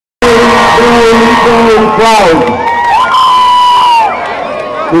very, very proud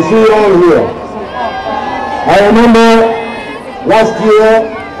to see you all here. I remember last year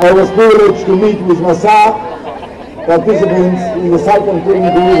I was privileged to meet with MASA participants in the southern Turkey in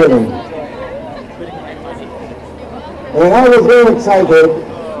Jerusalem. And I was very excited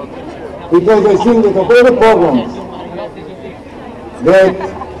because I think that of all the programs that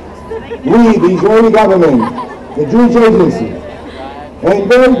we, the Israeli government, the Jewish agency, and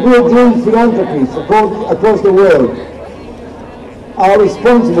very good Jewish philanthropists across the world are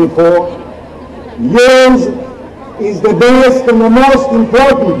responsible for, yours is the best and the most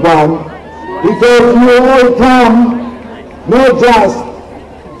important one, because you all come not just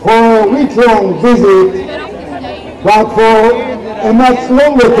for a week-long visit, but for a much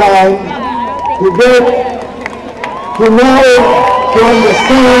longer time to get to know, to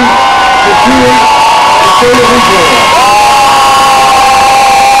understand, to feel the state of Israel.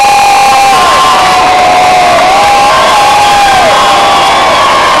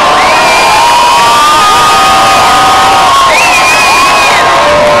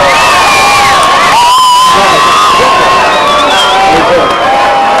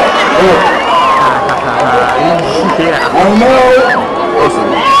 I know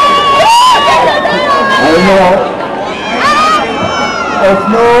of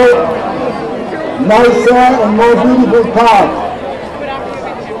no nicer and more beautiful park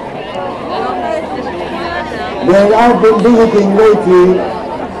that I've been visiting lately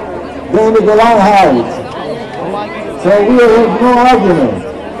than the Golan Heights. So we have no argument.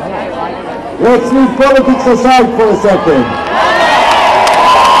 Let's leave politics aside for a second.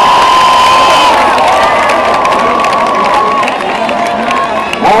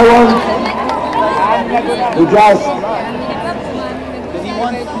 I want to just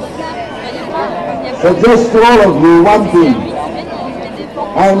suggest to all of you one thing.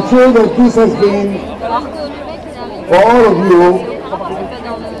 I am sure that this has been, for all of you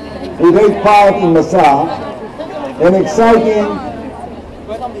who take part in MASA, an exciting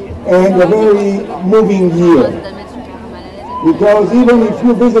and a very moving year. Because even if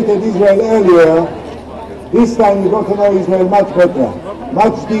you visited Israel earlier, this time you got to know Israel much better,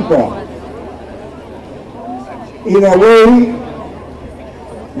 much deeper, in a way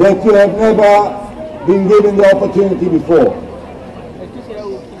that you have never been given the opportunity before.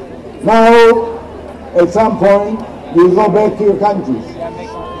 Now, at some point, you'll go back to your countries.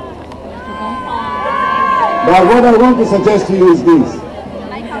 But what I want to suggest to you is this.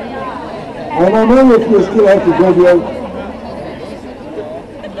 I know many of you still have to graduate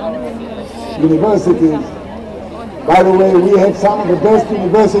universities. By the way, we have some of the best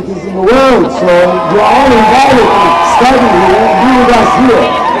universities in the world, so you are all invited to study here and be with us here.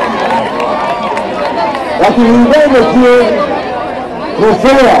 But if you invited you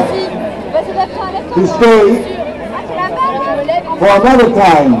prefer to stay for another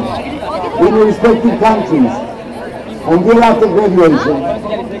time in your respective countries until after graduation,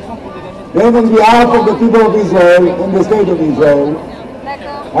 then on behalf of the people of Israel and the state of Israel,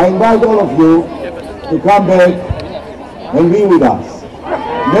 I invite all of you to come back and be with us.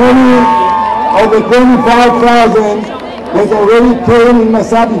 Many of the 25,000 that already came in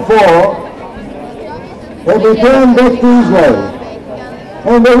MASA before have returned back to Israel.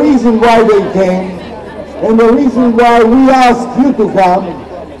 And the reason why they came, and the reason why we ask you to come,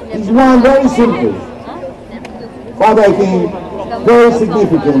 is one very simple, but I think very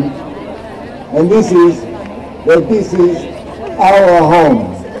significant, and this is that this is our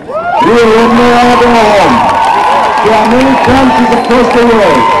home. We have no other home. There are many countries across the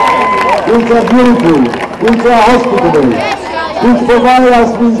world which are beautiful, which are hospitable, which provide us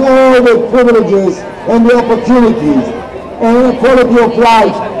with all the privileges and the opportunities and a quality of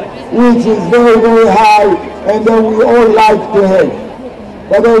life which is very, very high and that we all like to have.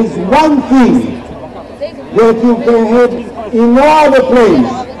 But there is one thing that you can have in no other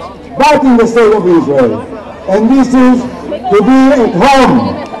place but in the state of Israel, and this is to be at home,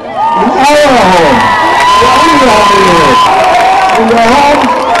 in our home. In the home,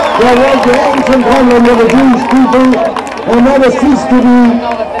 there was the ancient homeland of the Jewish people, and never ceased to be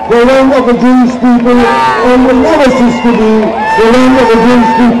the land of the Jewish people, and will never cease to be the land of the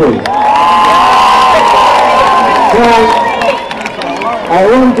Jewish people. So, I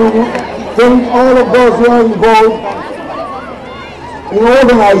want to thank all of those who are involved in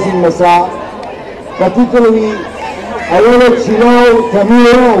organizing MASA, particularly I want to let you know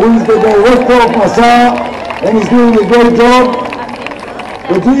Tamir, who is the director of MASA, and is doing a great job.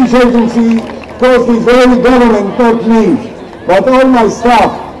 The Jewish agency, of course, the Israeli government, not me, but all my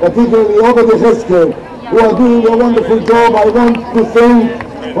staff, particularly over the Heskel, who are doing a wonderful job. I want to thank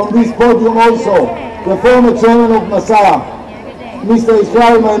from this podium also the former chairman of MASA, Mr.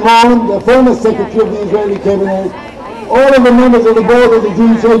 Israel Maimon, the former secretary of the Israeli cabinet, all of the members of the board of the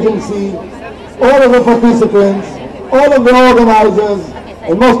Jewish Agency, all of the participants, all of the organizers,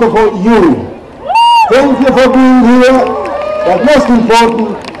 and most of all you. Thank you for being here, but most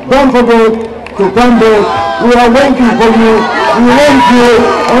important, don't forget to come back. We are waiting for you, we want you,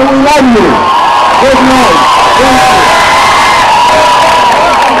 and we love you. Good night.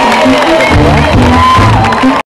 Thank you.